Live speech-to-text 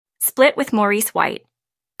Split with Maurice White.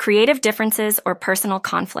 Creative differences or personal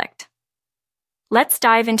conflict. Let's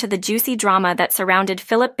dive into the juicy drama that surrounded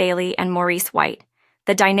Philip Bailey and Maurice White,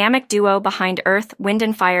 the dynamic duo behind Earth, Wind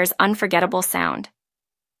and Fire's unforgettable sound.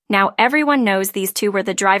 Now, everyone knows these two were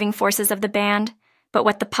the driving forces of the band, but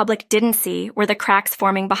what the public didn't see were the cracks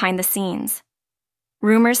forming behind the scenes.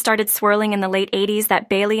 Rumors started swirling in the late 80s that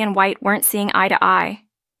Bailey and White weren't seeing eye to eye.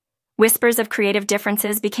 Whispers of creative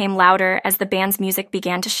differences became louder as the band's music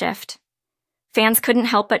began to shift. Fans couldn't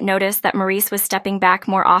help but notice that Maurice was stepping back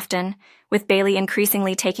more often, with Bailey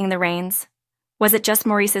increasingly taking the reins. Was it just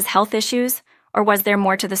Maurice's health issues, or was there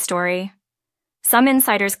more to the story? Some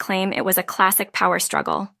insiders claim it was a classic power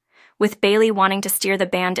struggle, with Bailey wanting to steer the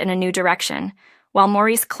band in a new direction, while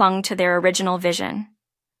Maurice clung to their original vision.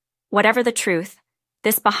 Whatever the truth,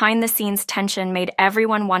 this behind-the-scenes tension made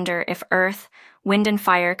everyone wonder if Earth, Wind and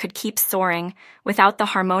Fire could keep soaring without the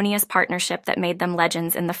harmonious partnership that made them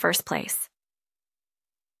legends in the first place.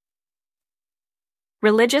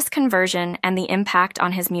 Religious conversion and the impact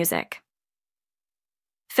on his music.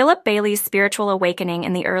 Philip Bailey's spiritual awakening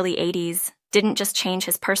in the early 80s didn't just change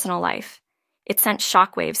his personal life, it sent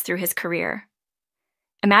shockwaves through his career.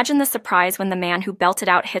 Imagine the surprise when the man who belted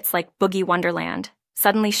out hits like Boogie Wonderland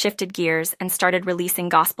suddenly shifted gears and started releasing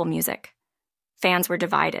gospel music. Fans were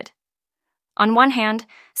divided. On one hand,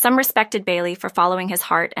 some respected Bailey for following his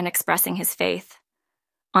heart and expressing his faith.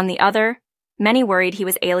 On the other, many worried he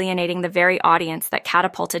was alienating the very audience that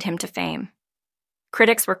catapulted him to fame.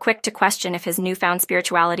 Critics were quick to question if his newfound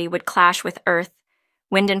spirituality would clash with Earth,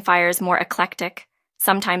 Wind and Fire's more eclectic,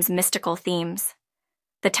 sometimes mystical themes.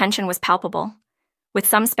 The tension was palpable, with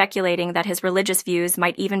some speculating that his religious views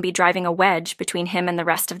might even be driving a wedge between him and the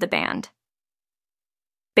rest of the band.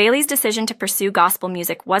 Bailey's decision to pursue gospel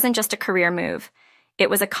music wasn't just a career move, it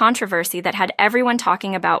was a controversy that had everyone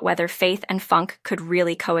talking about whether faith and funk could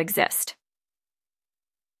really coexist.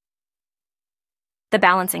 The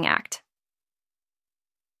balancing act.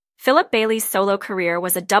 Philip Bailey's solo career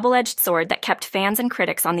was a double-edged sword that kept fans and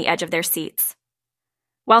critics on the edge of their seats.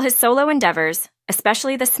 While his solo endeavors,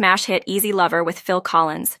 especially the smash hit Easy Lover with Phil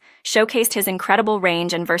Collins, showcased his incredible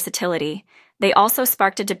range and versatility, they also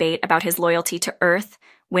sparked a debate about his loyalty to Earth,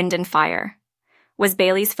 Wind and Fire. Was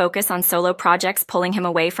Bailey's focus on solo projects pulling him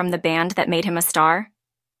away from the band that made him a star?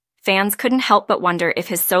 Fans couldn't help but wonder if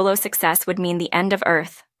his solo success would mean the end of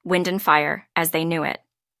Earth, Wind and Fire, as they knew it.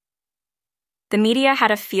 The media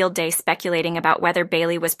had a field day speculating about whether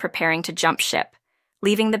Bailey was preparing to jump ship,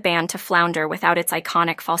 leaving the band to flounder without its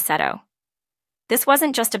iconic falsetto. This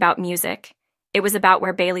wasn't just about music, it was about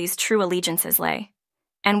where Bailey's true allegiances lay,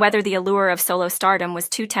 and whether the allure of solo stardom was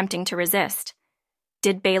too tempting to resist.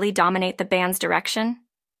 Did Bailey dominate the band's direction?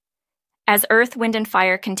 As Earth, Wind and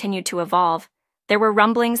Fire continued to evolve, there were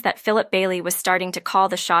rumblings that Philip Bailey was starting to call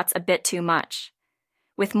the shots a bit too much.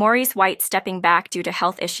 With Maurice White stepping back due to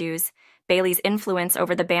health issues, Bailey's influence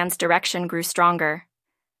over the band's direction grew stronger.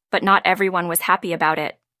 But not everyone was happy about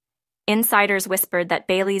it. Insiders whispered that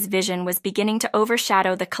Bailey's vision was beginning to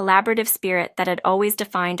overshadow the collaborative spirit that had always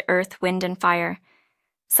defined Earth, Wind and Fire.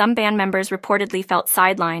 Some band members reportedly felt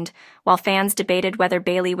sidelined, while fans debated whether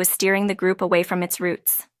Bailey was steering the group away from its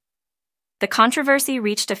roots. The controversy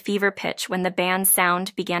reached a fever pitch when the band's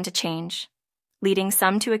sound began to change, leading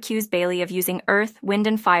some to accuse Bailey of using Earth, Wind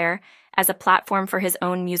and Fire as a platform for his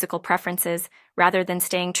own musical preferences rather than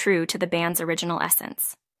staying true to the band's original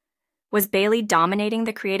essence. Was Bailey dominating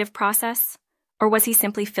the creative process, or was he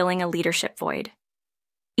simply filling a leadership void?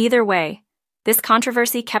 Either way, this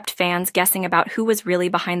controversy kept fans guessing about who was really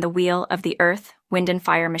behind the wheel of the Earth, Wind and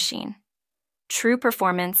Fire machine. True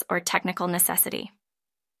performance or technical necessity.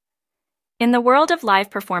 In the world of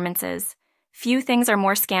live performances, few things are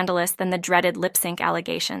more scandalous than the dreaded lip-sync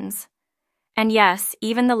allegations. And yes,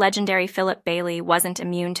 even the legendary Philip Bailey wasn't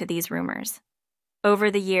immune to these rumors.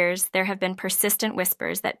 Over the years, there have been persistent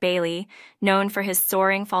whispers that Bailey, known for his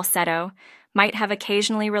soaring falsetto, might have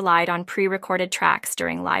occasionally relied on pre-recorded tracks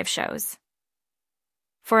during live shows.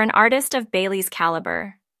 For an artist of Bailey's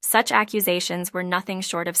caliber, such accusations were nothing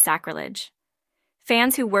short of sacrilege.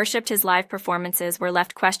 Fans who worshipped his live performances were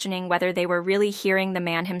left questioning whether they were really hearing the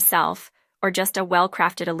man himself or just a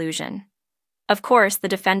well-crafted illusion. Of course, the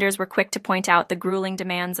defenders were quick to point out the grueling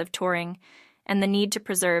demands of touring and the need to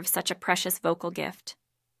preserve such a precious vocal gift.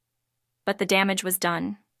 But the damage was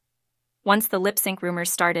done. Once the lip-sync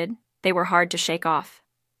rumors started, they were hard to shake off.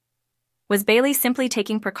 Was Bailey simply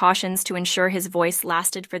taking precautions to ensure his voice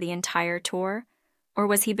lasted for the entire tour, or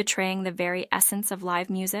was he betraying the very essence of live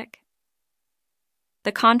music?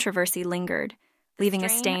 The controversy lingered, leaving a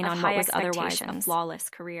stain on what was otherwise a flawless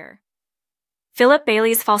career. Philip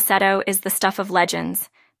Bailey's falsetto is the stuff of legends,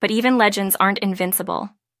 but even legends aren't invincible.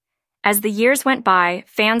 As the years went by,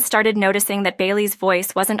 fans started noticing that Bailey's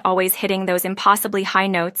voice wasn't always hitting those impossibly high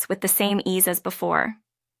notes with the same ease as before.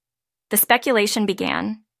 The speculation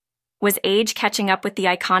began. Was age catching up with the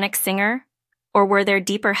iconic singer, or were there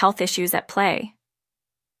deeper health issues at play?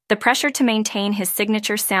 The pressure to maintain his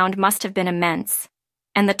signature sound must have been immense,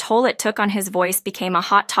 and the toll it took on his voice became a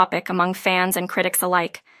hot topic among fans and critics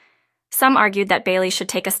alike. Some argued that Bailey should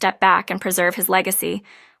take a step back and preserve his legacy,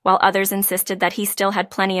 while others insisted that he still had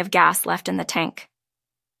plenty of gas left in the tank.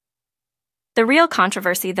 The real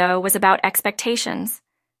controversy, though, was about expectations.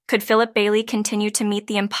 Could Philip Bailey continue to meet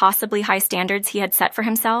the impossibly high standards he had set for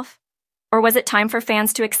himself? Or was it time for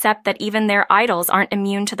fans to accept that even their idols aren't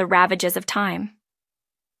immune to the ravages of time?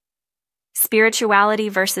 Spirituality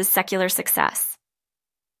versus secular success.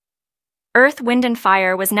 Earth, Wind &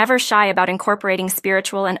 Fire was never shy about incorporating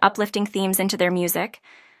spiritual and uplifting themes into their music,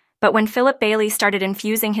 but when Philip Bailey started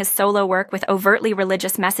infusing his solo work with overtly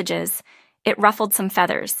religious messages, it ruffled some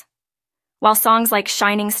feathers. While songs like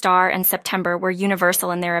Shining Star and September were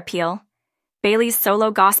universal in their appeal, Bailey's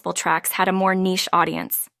solo gospel tracks had a more niche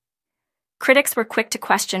audience. Critics were quick to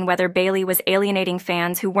question whether Bailey was alienating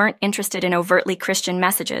fans who weren't interested in overtly Christian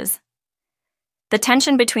messages. The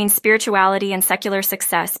tension between spirituality and secular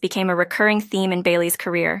success became a recurring theme in Bailey's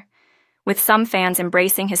career, with some fans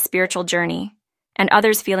embracing his spiritual journey and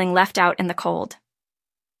others feeling left out in the cold.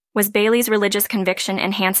 Was Bailey's religious conviction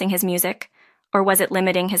enhancing his music, or was it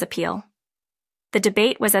limiting his appeal? The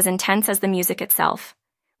debate was as intense as the music itself,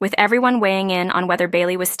 with everyone weighing in on whether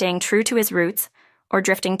Bailey was staying true to his roots or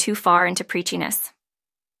drifting too far into preachiness.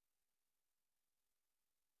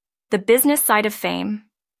 The business side of fame.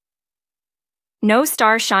 No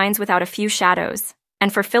star shines without a few shadows,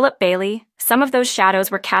 and for Philip Bailey, some of those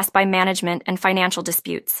shadows were cast by management and financial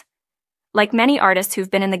disputes. Like many artists who've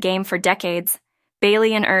been in the game for decades,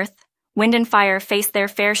 Bailey and Earth, Wind & Fire faced their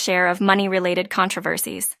fair share of money-related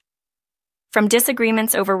controversies. From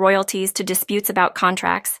disagreements over royalties to disputes about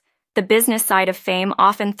contracts, the business side of fame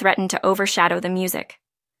often threatened to overshadow the music.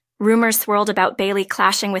 Rumors swirled about Bailey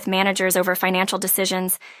clashing with managers over financial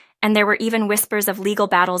decisions, and there were even whispers of legal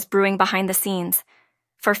battles brewing behind the scenes.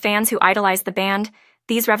 For fans who idolized the band,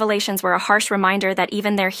 these revelations were a harsh reminder that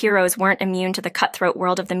even their heroes weren't immune to the cutthroat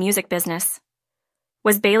world of the music business.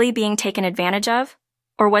 Was Bailey being taken advantage of,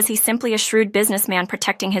 or was he simply a shrewd businessman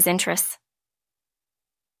protecting his interests?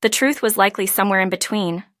 The truth was likely somewhere in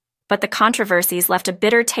between, but the controversies left a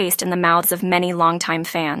bitter taste in the mouths of many longtime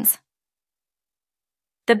fans.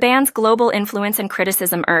 The band's global influence and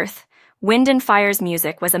criticism. Earth, Wind & Fire's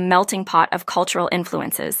music was a melting pot of cultural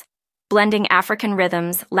influences, blending African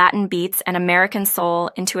rhythms, Latin beats, and American soul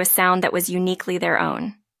into a sound that was uniquely their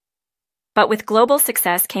own. But with global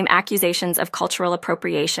success came accusations of cultural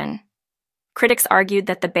appropriation. Critics argued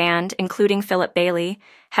that the band, including Philip Bailey,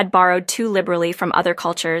 had borrowed too liberally from other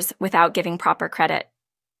cultures without giving proper credit.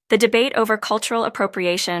 The debate over cultural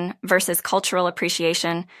appropriation versus cultural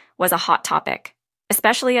appreciation was a hot topic,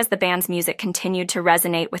 especially as the band's music continued to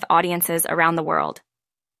resonate with audiences around the world.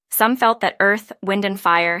 Some felt that Earth, Wind &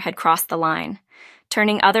 Fire had crossed the line,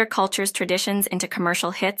 turning other cultures' traditions into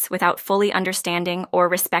commercial hits without fully understanding or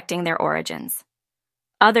respecting their origins.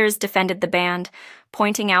 Others defended the band,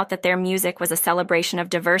 pointing out that their music was a celebration of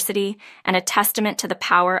diversity and a testament to the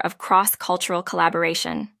power of cross-cultural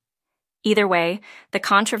collaboration. Either way, the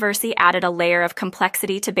controversy added a layer of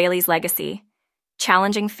complexity to Bailey's legacy,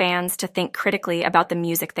 challenging fans to think critically about the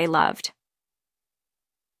music they loved.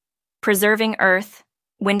 Preserving Earth,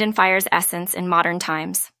 Wind & Fire's essence in modern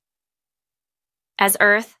times. As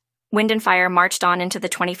Earth, Wind & Fire marched on into the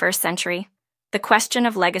 21st century, the question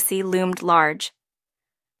of legacy loomed large.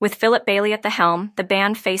 With Philip Bailey at the helm, the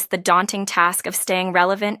band faced the daunting task of staying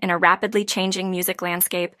relevant in a rapidly changing music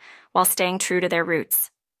landscape while staying true to their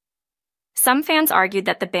roots. Some fans argued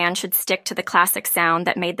that the band should stick to the classic sound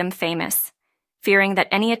that made them famous, fearing that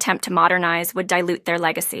any attempt to modernize would dilute their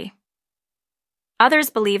legacy. Others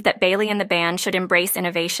believed that Bailey and the band should embrace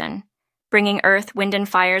innovation, bringing Earth, Wind &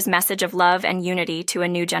 Fire's message of love and unity to a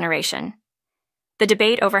new generation. The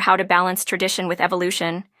debate over how to balance tradition with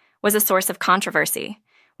evolution was a source of controversy,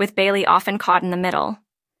 with Bailey often caught in the middle.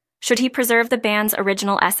 Should he preserve the band's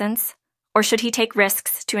original essence, or should he take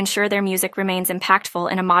risks to ensure their music remains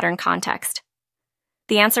impactful in a modern context?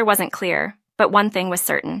 The answer wasn't clear, but one thing was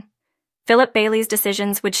certain. Philip Bailey's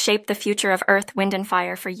decisions would shape the future of Earth, Wind &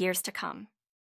 Fire for years to come.